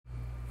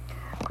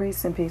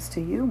Grace and peace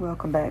to you.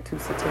 Welcome back to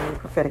Satiric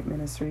Prophetic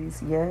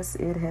Ministries. Yes,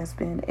 it has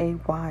been a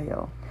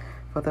while.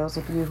 For those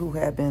of you who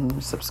have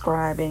been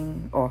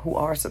subscribing or who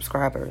are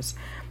subscribers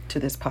to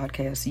this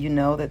podcast, you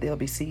know that there'll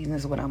be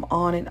seasons when I'm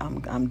on it.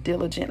 I'm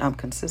diligent. I'm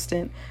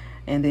consistent.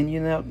 And then,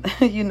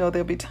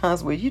 there'll be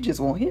times where you just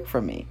won't hear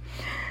from me.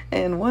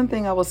 And one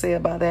thing I will say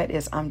about that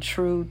is I'm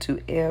true to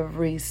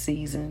every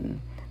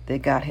season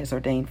that God has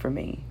ordained for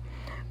me.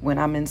 When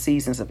I'm in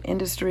seasons of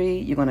industry,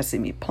 you're going to see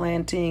me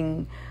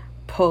planting,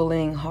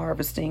 pulling,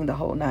 harvesting, the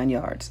whole 9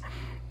 yards.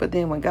 But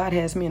then when God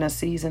has me in a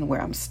season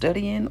where I'm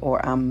studying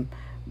or I'm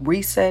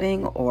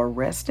resetting or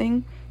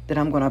resting, then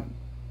I'm going to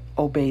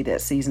obey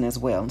that season as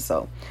well. And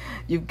so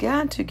you've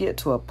got to get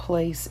to a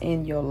place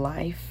in your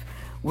life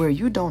where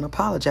you don't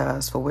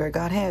apologize for where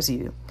God has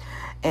you.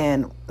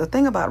 And the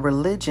thing about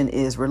religion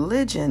is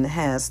religion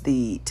has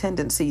the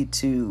tendency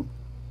to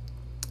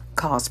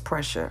cause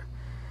pressure.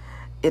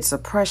 It's a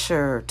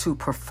pressure to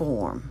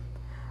perform,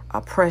 a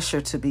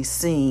pressure to be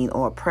seen,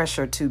 or a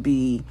pressure to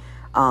be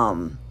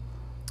to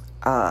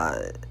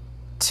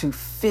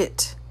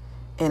fit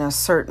in a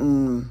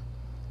certain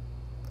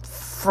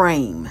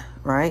frame,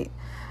 right?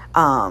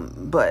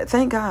 But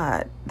thank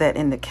God that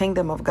in the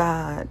kingdom of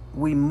God,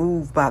 we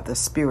move by the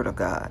Spirit of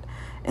God.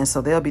 And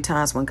so there'll be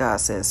times when God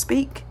says,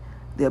 speak.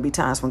 There'll be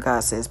times when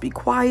God says, be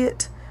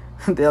quiet.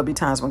 There'll be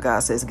times when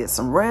God says, get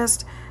some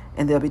rest.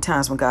 And there'll be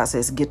times when God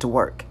says, get to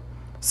work.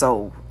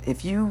 So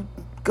if you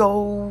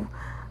go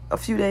a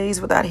few days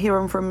without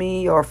hearing from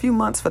me, or a few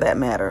months for that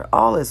matter,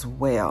 all is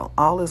well.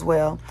 All is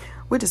well.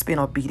 We're just being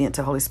obedient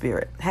to Holy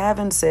Spirit.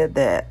 Having said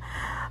that,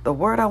 the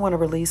word I want to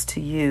release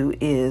to you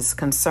is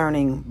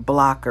concerning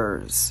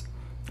blockers.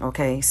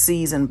 Okay,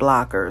 season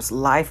blockers,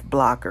 life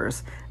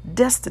blockers,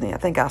 destiny. I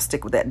think I'll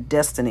stick with that,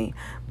 destiny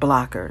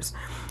blockers.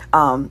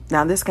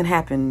 Now, this can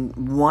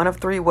happen one of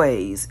three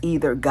ways.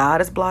 Either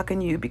God is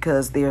blocking you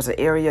because there's an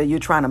area you're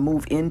trying to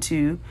move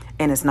into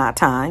and it's not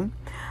time.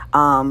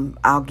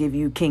 I'll give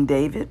you King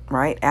David,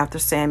 right? After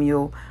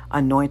Samuel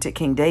anointed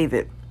King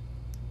David,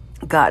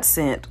 God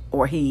sent,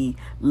 or he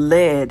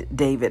led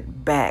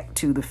David back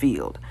to the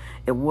field.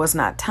 It was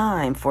not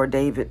time for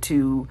David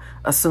to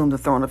assume the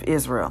throne of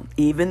Israel,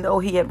 even though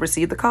he had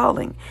received the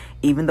calling,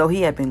 even though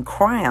he had been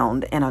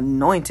crowned and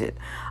anointed.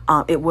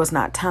 It was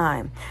not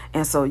time.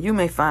 And so you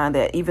may find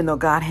that even though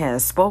God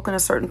has spoken a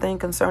certain thing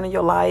concerning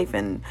your life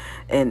and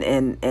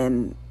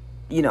God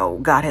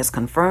has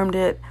confirmed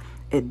it,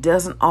 it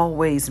doesn't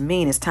always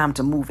mean it's time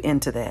to move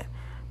into that,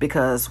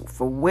 because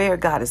for where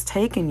God is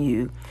taking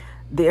you,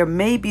 there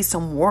may be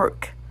some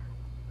work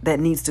that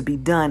needs to be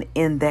done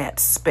in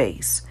that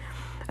space.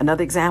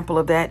 Another example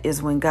of that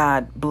is when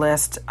God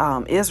blessed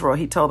Israel.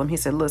 He told them, he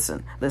said,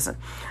 listen,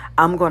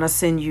 I'm going to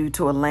send you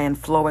to a land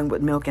flowing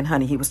with milk and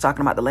honey. He was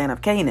talking about the land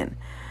of Canaan.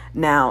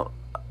 Now,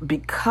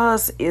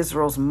 because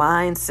Israel's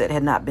mindset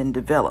had not been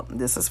developed,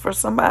 this is for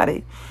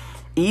somebody,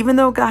 even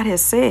though God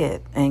has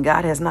said and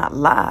God has not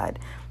lied,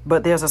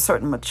 but there's a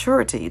certain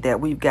maturity that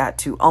we've got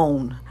to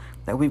own,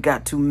 that we've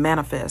got to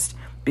manifest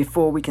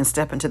before we can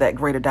step into that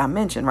greater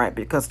dimension, right?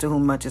 Because to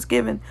whom much is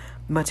given,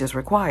 much is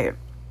required.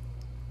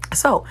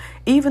 So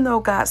even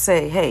though God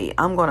say, hey,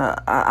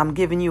 I'm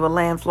giving you a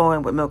land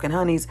flowing with milk and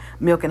honey,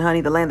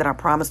 the land that I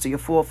promised to your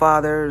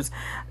forefathers,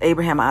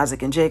 Abraham,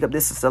 Isaac, and Jacob,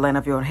 this is the land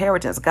of your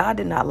inheritance. God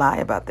did not lie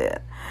about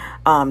that.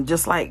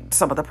 Just like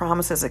some of the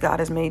promises that God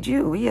has made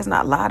you, he has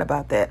not lied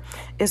about that.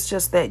 It's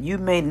just that you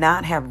may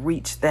not have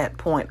reached that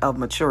point of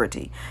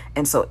maturity.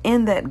 And so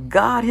in that,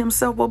 God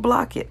himself will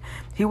block it.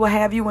 He will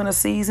have you in a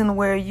season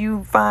where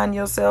you find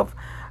yourself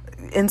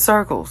in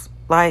circles.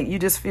 Like you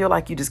just feel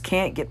like you just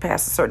can't get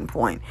past a certain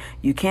point.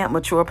 You can't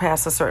mature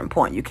past a certain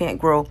point. You can't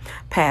grow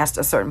past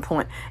a certain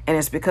point. And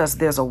it's because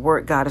there's a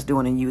work God is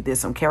doing in you. There's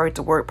some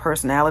character work,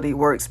 personality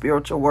work,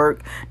 spiritual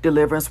work,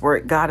 deliverance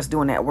work. God is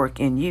doing that work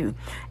in you.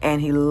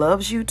 And he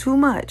loves you too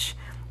much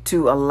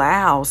to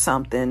allow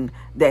something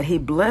that he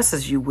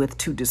blesses you with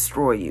to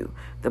destroy you.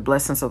 The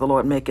blessings of the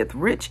Lord maketh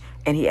rich,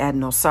 and he add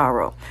no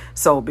sorrow.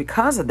 So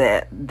because of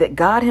that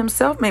God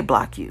himself may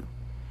block you,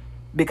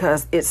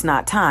 because it's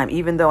not time,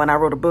 even though, and I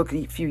wrote a book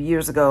a few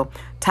years ago,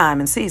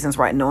 Time and Seasons,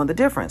 right? Knowing the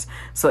difference.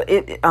 So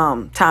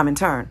time and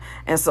turn.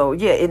 And so,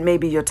 yeah, it may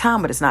be your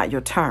time, but it's not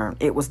your turn.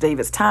 It was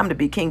David's time to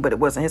be king, but it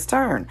wasn't his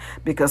turn,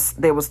 because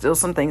there was still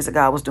some things that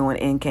God was doing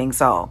in King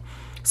Saul.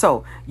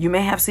 So you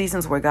may have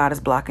seasons where God is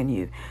blocking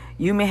you.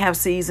 You may have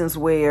seasons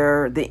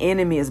where the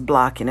enemy is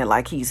blocking it,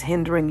 like he's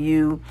hindering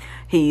you.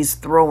 He's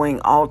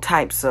throwing all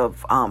types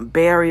of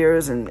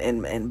barriers and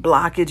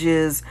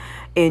blockages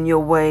in your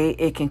way.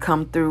 It can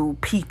come through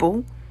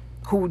people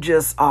who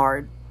just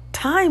are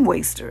time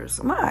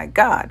wasters. My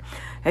God.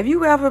 Have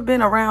you ever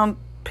been around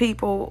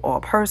people or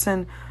a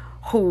person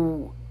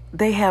who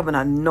they have an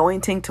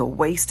anointing to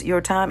waste your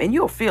time? And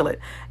you'll feel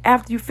it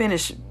after you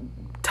finish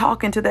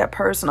talking to that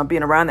person or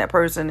being around that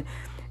person.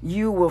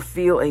 You will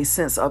feel a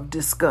sense of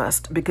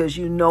disgust, because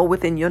you know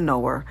within your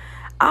knower,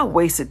 I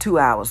wasted 2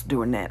 hours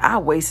doing that. I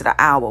wasted an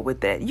hour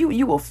with that.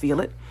 You will feel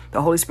it,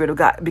 the Holy Spirit of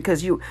God,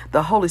 because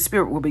the Holy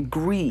Spirit will be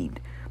grieved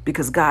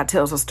because God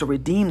tells us to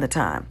redeem the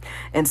time.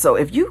 And so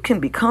if you can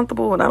be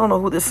comfortable, and I don't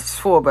know who this is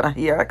for, but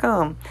here I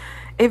come.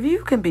 If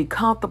you can be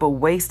comfortable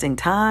wasting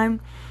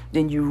time,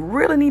 then you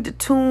really need to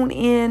tune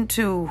in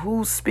to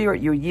whose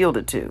spirit you're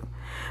yielded to.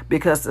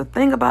 Because the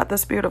thing about the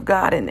Spirit of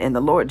God, and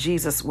the Lord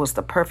Jesus was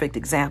the perfect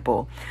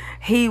example,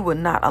 he would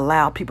not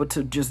allow people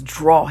to just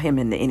draw him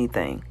into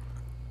anything.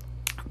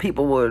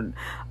 People were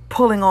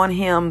pulling on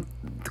him.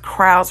 The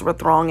crowds were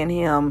thronging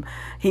him.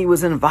 He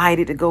was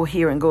invited to go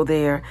here and go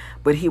there,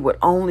 but he would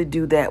only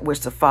do that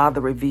which the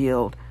Father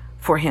revealed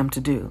for him to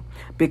do,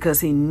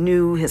 because he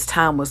knew his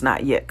time was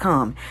not yet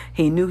come.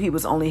 He knew he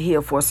was only here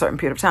for a certain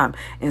period of time.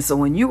 And so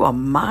when you are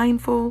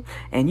mindful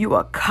and you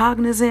are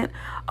cognizant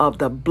of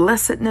the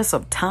blessedness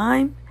of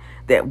time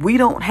that we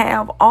don't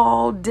have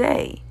all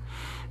day,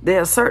 there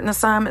are certain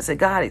assignments that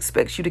God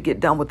expects you to get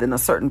done within a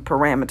certain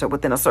parameter,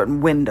 within a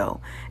certain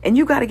window. And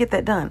you got to get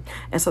that done.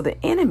 And so the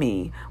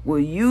enemy will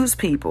use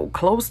people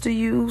close to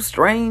you,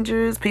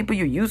 strangers, people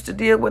you used to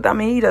deal with. I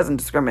mean, he doesn't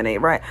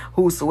discriminate, right?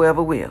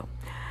 Whosoever will.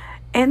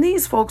 And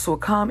these folks will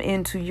come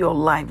into your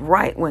life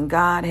right when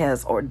God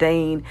has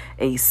ordained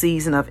a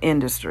season of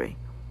industry.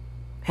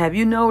 Have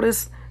you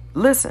noticed?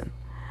 Listen,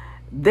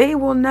 they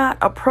will not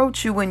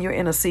approach you when you're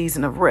in a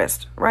season of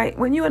rest, right?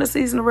 When you're in a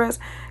season of rest,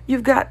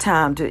 you've got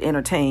time to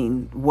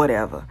entertain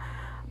whatever.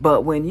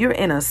 But when you're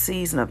in a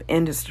season of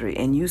industry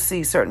and you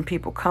see certain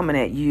people coming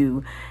at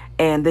you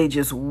and they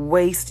just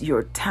waste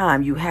your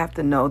time, you have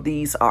to know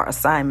these are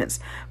assignments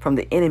from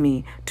the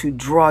enemy to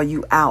draw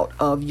you out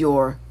of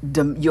your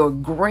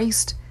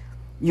graceful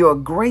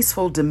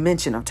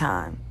dimension of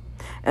time.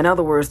 In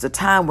other words, the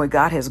time where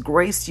God has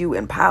graced you,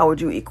 empowered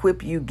you,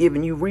 equipped you,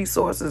 given you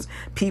resources,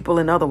 people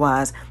and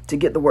otherwise to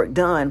get the work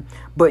done,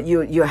 but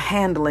you're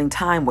handling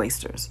time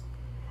wasters.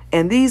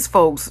 And these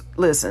folks,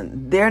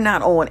 listen, they're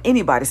not on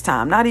anybody's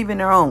time, not even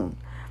their own.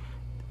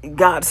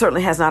 God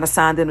certainly has not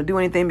assigned them to do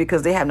anything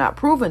because they have not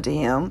proven to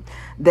him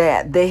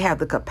that they have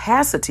the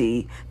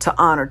capacity to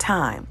honor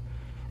time.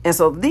 And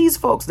so these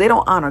folks, they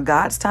don't honor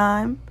God's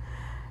time.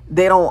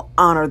 They don't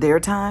honor their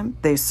time.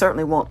 They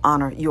certainly won't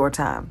honor your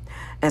time.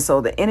 And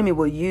so the enemy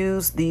will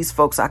use these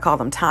folks, I call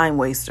them time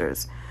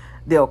wasters.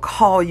 They'll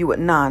call you with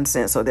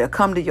nonsense, or they'll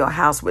come to your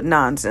house with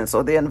nonsense,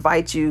 or they'll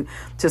invite you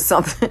to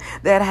something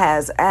that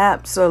has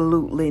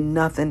absolutely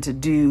nothing to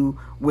do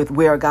with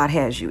where God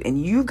has you.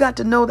 And you've got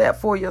to know that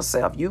for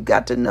yourself. You've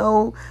got to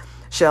know,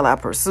 shall I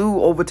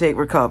pursue, overtake,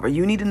 recover?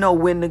 You need to know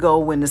when to go,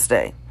 when to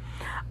stay.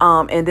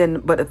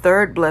 But a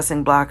third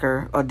blessing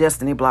blocker or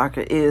destiny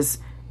blocker is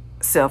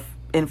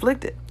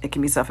self-inflicted. It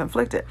can be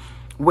self-inflicted,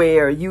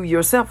 where you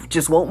yourself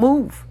just won't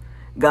move.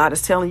 God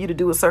is telling you to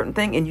do a certain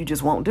thing and you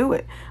just won't do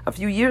it. A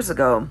few years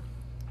ago,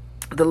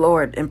 the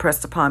Lord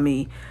impressed upon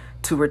me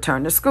to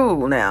return to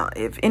school. Now,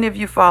 if any of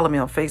you follow me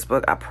on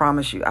Facebook, I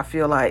promise you, I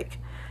feel like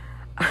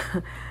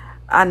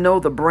I know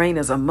the brain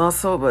is a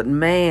muscle, but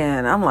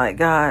man, I'm like,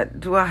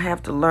 God, do I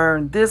have to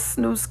learn this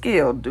new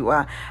skill? Do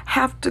I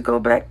have to go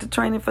back to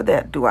training for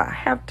that? Do I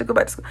have to go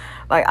back to school?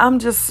 Like,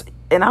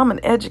 I'm an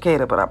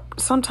educator, but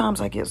sometimes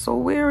I get so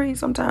weary.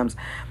 Sometimes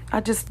I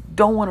just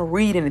don't want to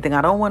read anything.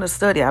 I don't want to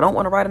study. I don't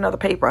want to write another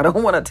paper. I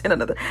don't want to attend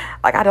another,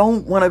 I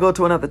don't want to go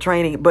to another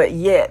training, but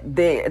yet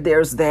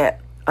there's that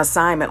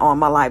assignment on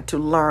my life to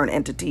learn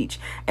and to teach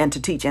and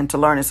to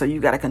learn. And so you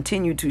got to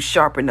continue to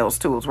sharpen those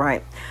tools,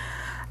 right?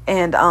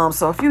 And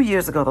so a few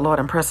years ago, the Lord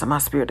impressed on my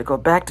spirit to go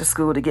back to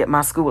school to get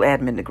my school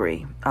admin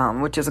degree,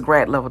 which is a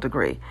grad level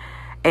degree.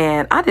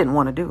 And I didn't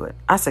want to do it.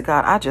 I said,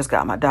 God, I just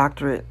got my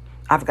doctorate.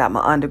 I've got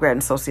my undergrad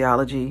in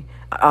sociology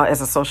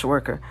as a social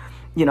worker.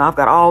 You know, I've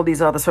got all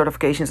these other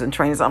certifications and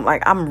trainings. I'm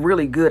like, I'm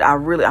really good.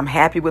 I'm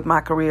happy with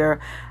my career.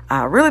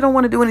 I really don't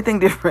want to do anything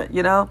different,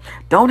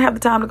 Don't have the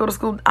time to go to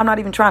school. I'm not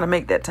even trying to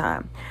make that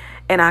time.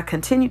 And I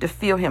continue to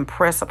feel him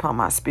press upon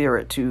my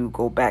spirit to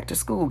go back to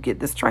school,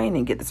 get this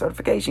training, get the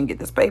certification, get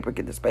this paper.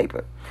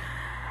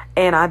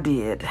 And I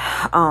did.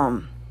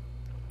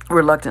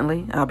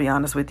 Reluctantly, I'll be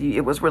honest with you.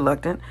 It was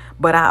reluctant,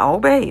 but I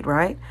obeyed,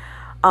 right?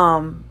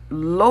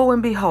 Lo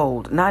and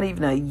behold, not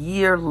even a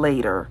year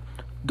later,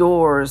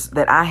 doors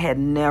that I had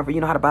never,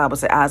 you know how the Bible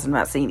says, eyes have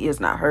not seen, ears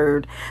not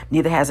heard,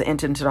 neither has it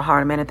entered into the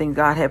heart of man, and things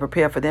God had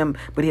prepared for them,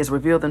 but he has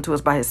revealed them to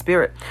us by his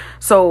spirit.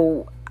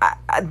 So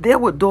there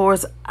were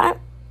doors, I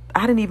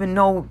didn't even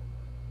know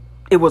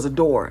it was a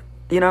door.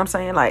 You know what I'm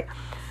saying? Like,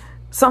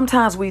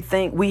 sometimes we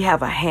think we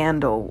have a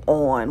handle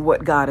on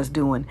what God is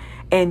doing,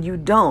 and you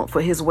don't,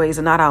 for his ways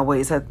are not our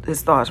ways,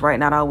 his thoughts, right?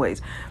 Not our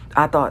ways,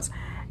 our thoughts.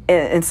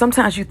 And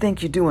sometimes you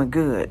think you're doing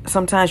good.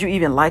 Sometimes you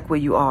even like where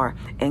you are.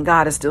 And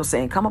God is still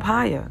saying, come up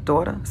higher,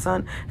 daughter,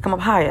 son, come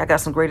up higher. I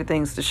got some greater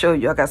things to show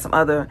you. I got some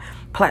other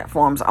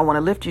platforms I want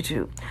to lift you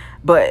to.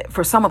 But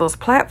for some of those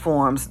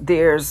platforms,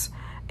 there's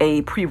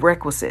a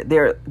prerequisite.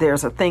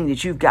 There's a thing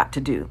that you've got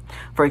to do.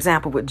 For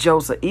example, with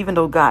Joseph, even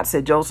though God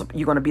said, Joseph,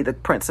 you're going to be the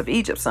prince of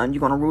Egypt, son.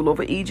 You're going to rule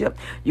over Egypt.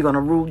 You're going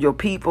to rule your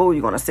people.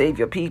 You're going to save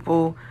your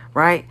people,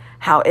 right?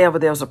 However,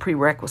 there's a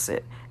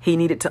prerequisite. He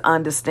needed to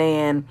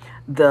understand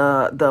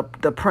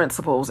the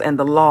principles and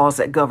the laws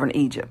that govern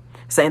Egypt.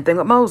 Same thing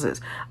with Moses.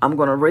 I'm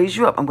going to raise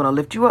you up. I'm going to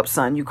lift you up,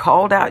 son. You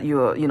called out.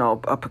 You're,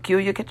 a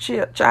peculiar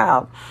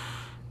child.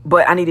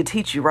 But I need to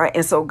teach you, right?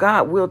 And so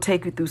God will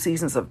take you through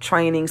seasons of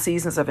training,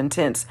 seasons of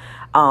intense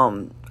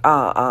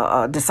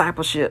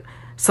discipleship,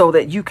 so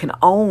that you can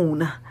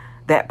own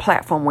that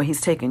platform where he's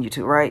taking you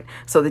to, right?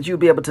 So that you'll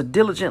be able to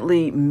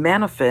diligently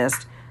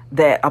manifest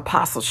that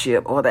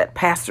apostleship or that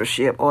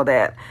pastorship or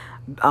that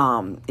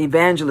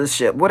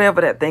evangelistship,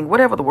 whatever that thing,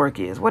 whatever the work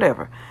is,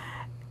 whatever.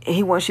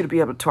 He wants you to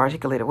be able to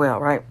articulate it well,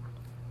 right?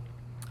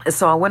 And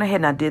so I went ahead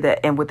and I did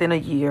that. And within a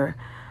year,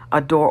 a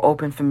door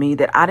opened for me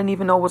that I didn't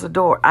even know was a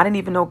door. I didn't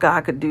even know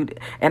God could do.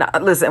 And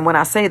listen, when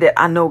I say that,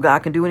 I know God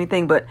can do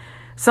anything, but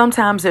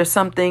sometimes there's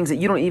some things that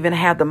you don't even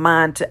have the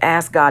mind to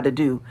ask God to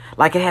do.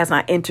 Like it has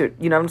not entered,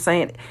 you know what I'm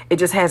saying? It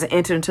just hasn't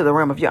entered into the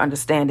realm of your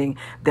understanding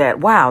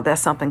that, wow,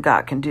 that's something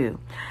God can do.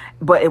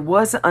 But it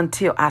wasn't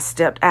until I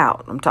stepped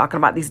out. I'm talking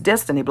about these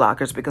destiny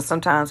blockers, because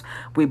sometimes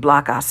we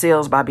block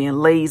ourselves by being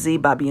lazy,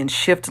 by being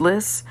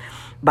shiftless,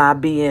 by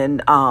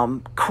being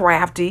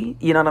crafty.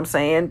 You know what I'm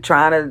saying?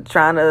 Trying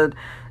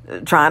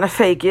to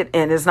fake it,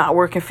 and it's not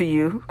working for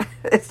you.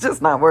 It's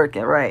just not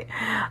working, right?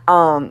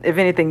 If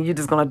anything, you're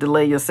just gonna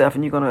delay yourself,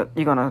 and you're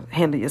gonna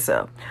hinder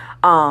yourself,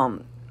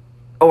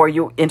 or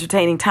you're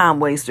entertaining time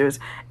wasters.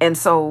 And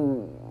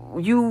so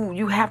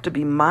you have to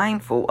be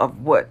mindful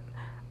of what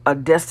a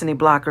destiny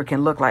blocker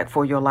can look like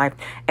for your life,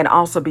 and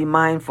also be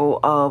mindful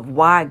of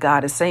why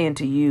God is saying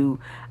to you,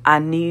 I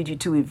need you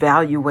to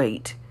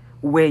evaluate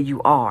where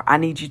you are. I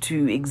need you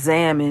to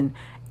examine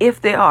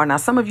if they are. Now,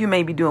 some of you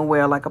may be doing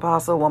well, like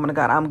Apostle, woman of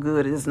God, I'm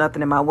good. There's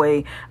nothing in my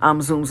way.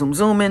 I'm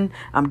zooming.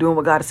 I'm doing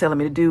what God is telling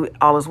me to do.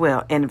 All is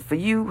well. And for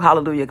you,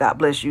 hallelujah, God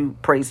bless you.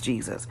 Praise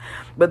Jesus.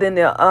 But then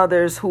there are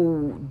others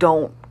who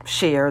don't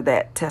share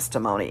that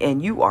testimony,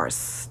 and you are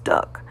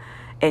stuck.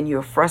 And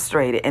you're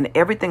frustrated, and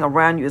everything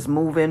around you is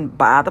moving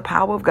by the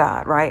power of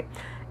God, right?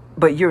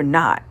 But you're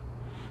not.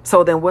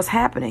 So then what's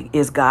happening?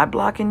 Is God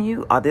blocking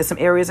you? Are there some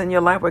areas in your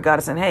life where God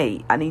is saying,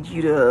 hey, I need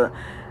you to,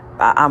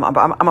 I'm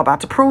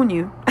about to prune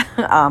you.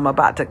 I'm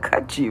about to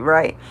cut you,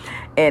 right?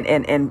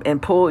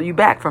 And pull you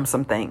back from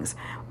some things.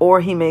 Or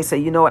he may say,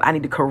 you know what, I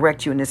need to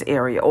correct you in this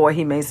area. Or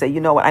he may say,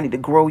 you know what, I need to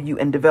grow you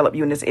and develop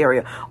you in this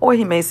area. Or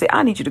he may say,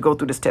 I need you to go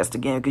through this test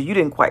again because you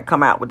didn't quite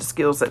come out with the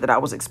skill set that I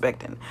was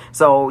expecting.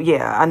 So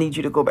yeah, I need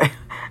you to go back.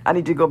 I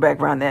need you to go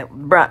back around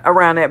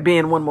that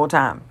bend one more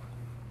time.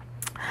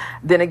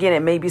 Then again,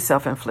 it may be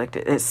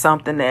self-inflicted. It's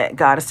something that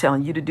God is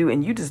telling you to do,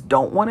 and you just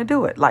don't want to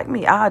do it. Like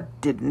me, I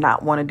did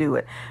not want to do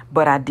it,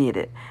 but I did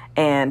it.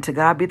 And to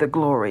God be the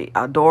glory.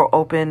 A door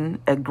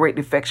open, a great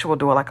effectual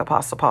door, like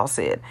Apostle Paul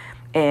said.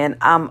 And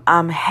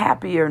I'm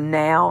happier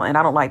now, and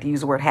I don't like to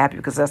use the word happy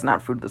because that's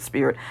not fruit of the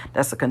Spirit.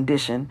 That's a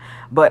condition.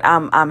 But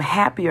I'm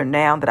happier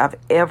now than I've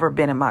ever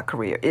been in my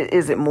career.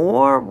 Is it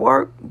more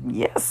work?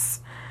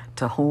 Yes.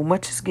 To whom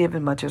much is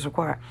given, much is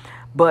required.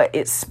 But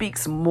it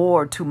speaks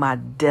more to my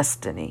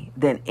destiny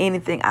than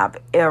anything I've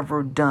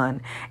ever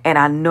done. And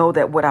I know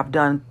that what I've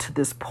done to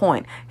this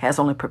point has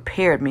only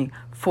prepared me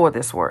for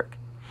this work.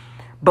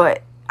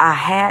 But I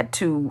had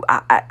to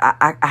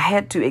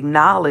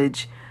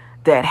acknowledge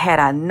that had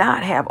I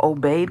not have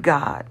obeyed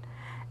God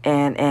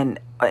and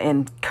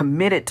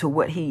committed to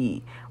what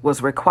he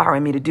was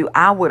requiring me to do,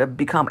 I would have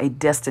become a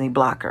destiny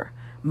blocker.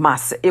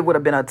 It would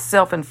have been a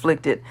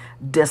self-inflicted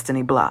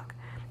destiny block.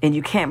 And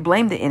you can't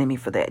blame the enemy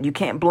for that. You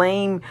can't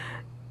blame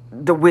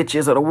the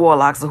witches or the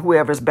warlocks or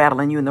whoever's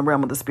battling you in the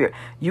realm of the Spirit.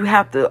 You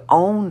have to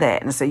own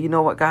that and say, you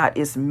know what, God,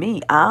 it's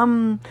me.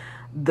 I'm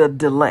the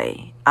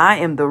delay. I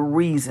am the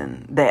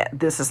reason that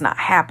this is not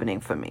happening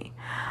for me.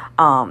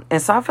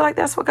 And so I feel like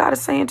that's what God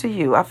is saying to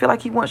you. I feel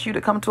like he wants you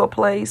to come to a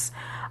place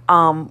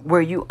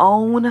where you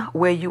own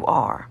where you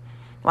are.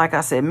 Like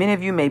I said, many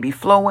of you may be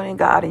flowing in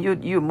God,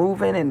 and you're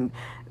moving, and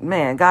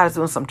man, God is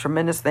doing some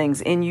tremendous things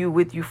in you,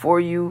 with you, for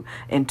you,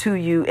 and to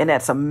you, and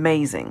that's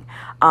amazing.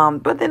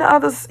 But then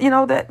others,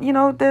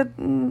 that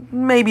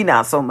maybe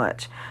not so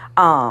much.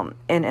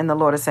 And the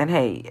Lord is saying,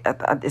 hey,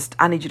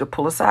 I need you to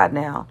pull aside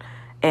now,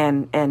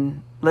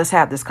 and let's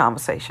have this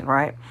conversation,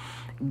 right?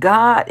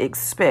 God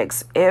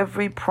expects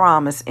every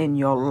promise in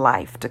your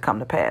life to come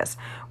to pass,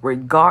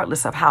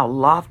 regardless of how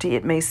lofty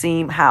it may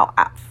seem, how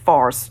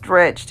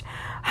far-stretched,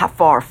 how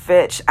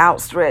far-fetched,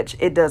 outstretched.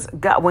 It does.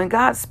 God, when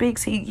God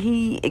speaks,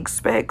 he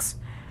expects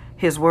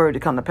his word to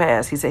come to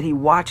pass. He said he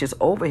watches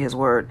over his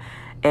word,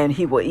 and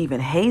he will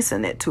even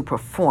hasten it to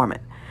perform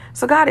it.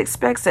 So God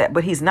expects that,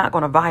 but he's not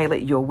going to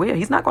violate your will.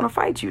 He's not going to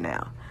fight you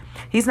now.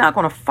 He's not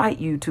going to fight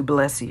you to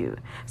bless you.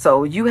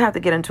 So you have to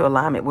get into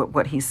alignment with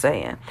what he's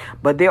saying.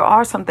 But there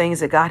are some things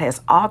that God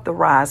has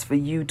authorized for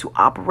you to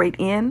operate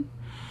in.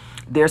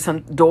 There's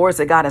some doors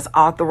that God has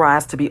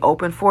authorized to be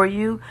open for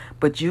you,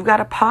 but you got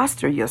to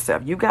posture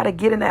yourself. You got to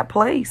get in that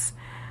place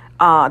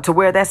to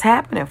where that's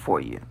happening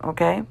for you.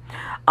 Okay.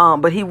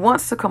 But he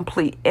wants to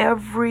complete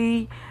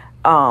every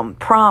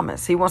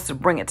promise. He wants to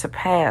bring it to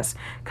pass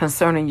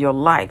concerning your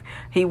life.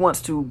 He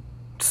wants to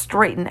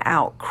straighten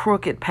out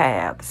crooked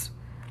paths.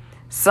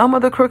 Some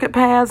of the crooked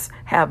paths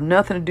have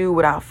nothing to do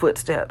with our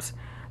footsteps.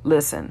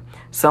 Listen,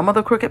 some of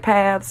the crooked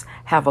paths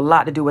have a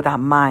lot to do with our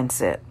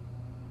mindset.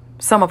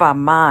 Some of our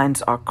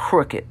minds are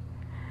crooked.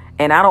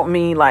 And I don't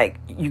mean like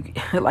you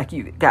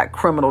got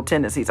criminal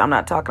tendencies. I'm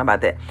not talking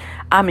about that.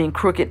 I mean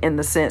crooked in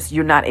the sense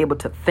you're not able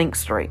to think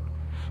straight.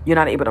 You're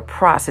not able to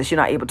process. You're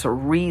not able to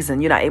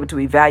reason. You're not able to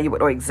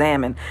evaluate or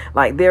examine.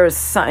 Like there is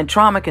something,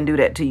 trauma can do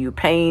that to you.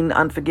 Pain,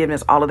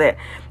 unforgiveness, all of that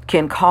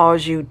can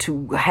cause you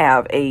to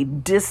have a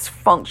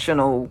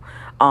dysfunctional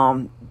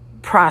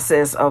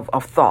process of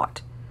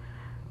thought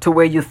to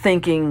where you're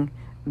thinking,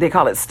 they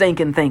call it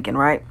stinking thinking,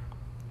 right?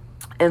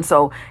 And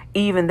so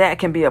even that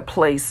can be a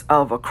place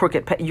of a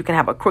crooked path. You can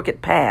have a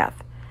crooked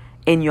path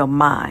in your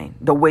mind.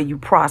 The way you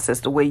process,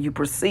 the way you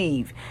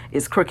perceive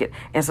is crooked.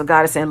 And so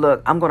God is saying,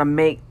 look, I'm going to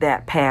make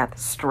that path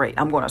straight.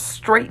 I'm going to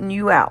straighten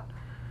you out.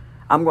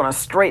 I'm going to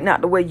straighten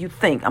out the way you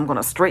think. I'm going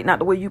to straighten out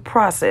the way you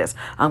process.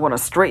 I'm going to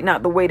straighten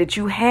out the way that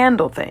you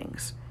handle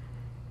things.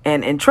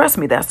 And trust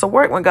me, that's a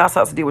work. When God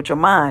starts to deal with your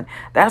mind,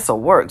 that's a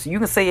work. So you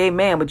can say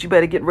amen, but you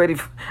better get ready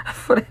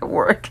for that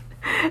work.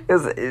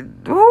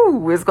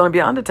 It's going to be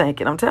an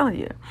undertaking, I'm telling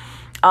you.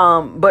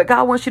 But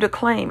God wants you to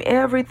claim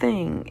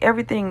everything,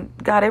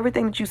 God,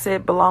 everything that you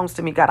said belongs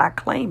to me. God, I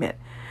claim it.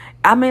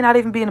 I may not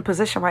even be in a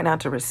position right now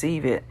to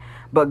receive it,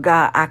 but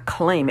God, I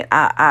claim it.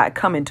 I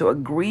come into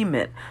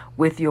agreement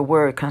with your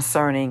word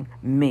concerning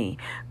me.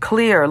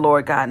 Clear,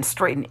 Lord God, and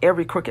straighten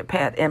every crooked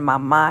path in my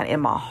mind,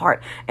 in my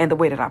heart, and the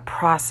way that I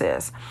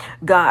process.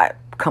 God,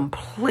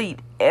 complete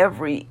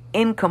every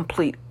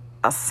incomplete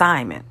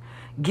assignment.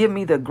 Give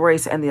me the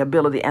grace and the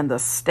ability and the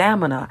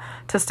stamina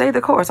to stay the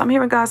course. I'm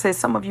hearing God say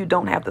some of you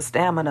don't have the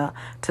stamina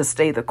to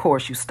stay the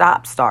course. You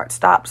stop, start.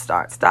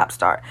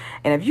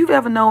 And if you've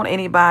ever known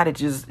anybody,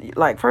 just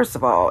like, first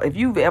of all, if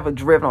you've ever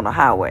driven on a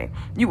highway,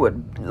 you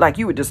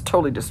would just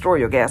totally destroy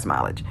your gas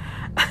mileage.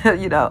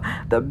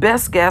 The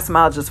best gas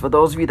mileage is for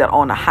those of you that are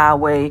on the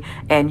highway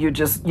and you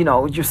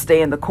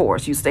stay in the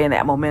course, you stay in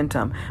that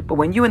momentum. But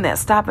when you're in that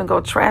stop and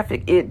go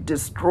traffic, it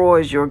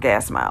destroys your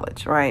gas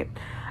mileage, right?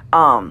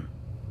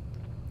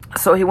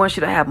 So he wants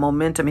you to have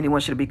momentum and he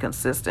wants you to be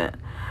consistent.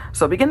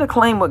 So begin to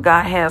claim what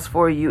God has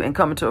for you and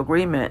come into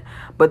agreement,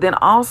 but then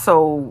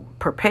also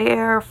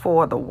prepare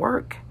for the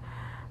work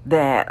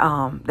that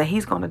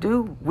he's going to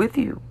do with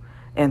you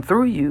and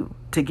through you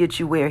to get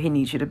you where he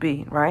needs you to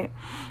be, right?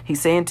 He's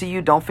saying to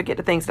you, don't forget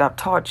the things that I've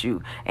taught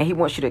you. And he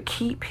wants you to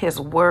keep his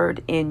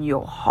word in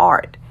your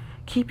heart.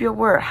 Keep your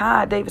word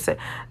high. David said,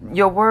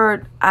 your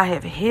word I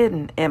have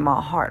hidden in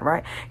my heart,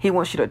 right? He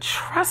wants you to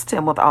trust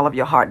him with all of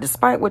your heart,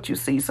 despite what you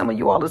see. Some of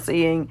you all are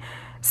seeing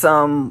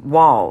some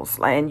walls,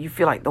 and you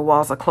feel like the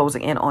walls are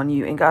closing in on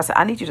you. And God said,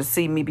 I need you to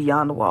see me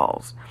beyond the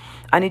walls.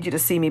 I need you to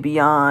see me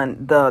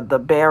beyond the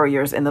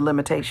barriers and the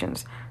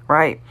limitations,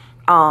 right?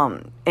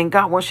 And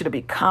God wants you to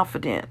be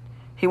confident.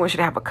 He wants you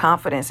to have a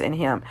confidence in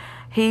him.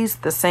 He's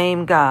the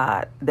same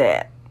God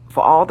that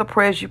for all the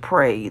prayers you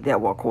prayed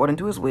that were according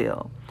to his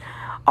will,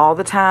 all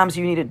the times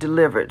you needed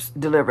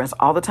deliverance,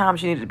 all the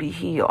times you needed to be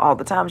healed, all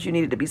the times you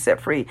needed to be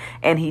set free,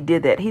 and he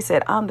did that. He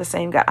said, I'm the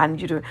same God. I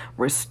need you to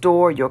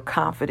restore your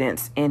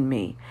confidence in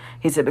me.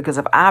 He said, because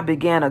if I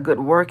began a good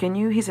work in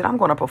you, he said, I'm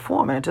going to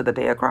perform it until the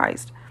day of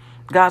Christ.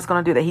 God's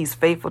going to do that. He's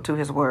faithful to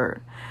his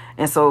word.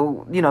 And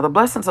so, the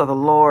blessings of the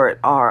Lord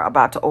are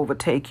about to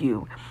overtake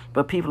you.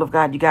 But people of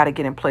God, you got to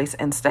get in place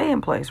and stay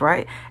in place,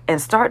 right? And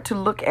start to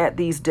look at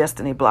these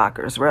destiny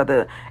blockers.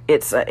 Whether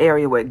it's an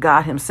area where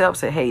God himself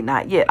said, hey,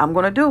 not yet. I'm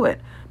going to do it,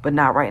 but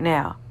not right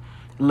now.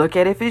 Look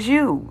at if it's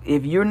you.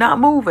 If you're not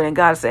moving and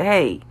God said,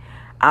 hey,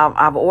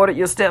 I've ordered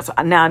your steps.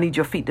 Now I need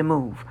your feet to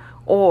move.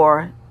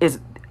 Or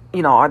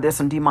are there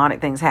some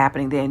demonic things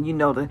happening? Then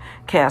to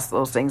cast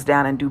those things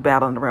down and do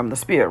battle in the realm of the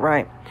spirit,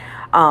 right?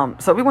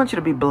 So we want you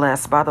to be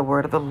blessed by the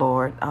word of the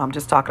Lord.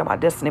 Just talking about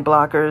destiny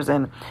blockers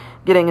and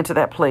getting into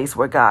that place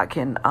where God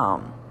can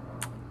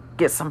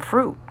get some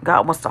fruit.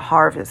 God wants to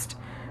harvest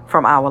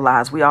from our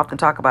lives. We often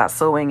talk about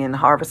sowing and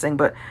harvesting,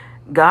 but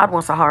God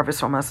wants to harvest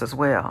from us as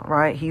well,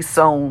 right? He's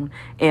sown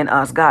in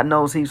us. God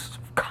knows he's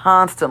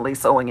constantly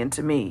sowing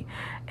into me.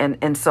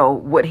 And so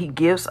what he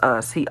gives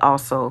us, he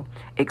also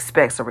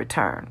expects a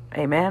return.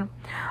 Amen.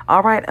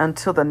 All right.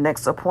 Until the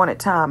next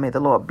appointed time, may the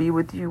Lord be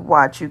with you,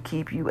 watch you,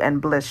 keep you,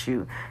 and bless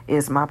you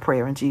is my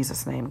prayer in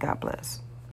Jesus' name. God bless.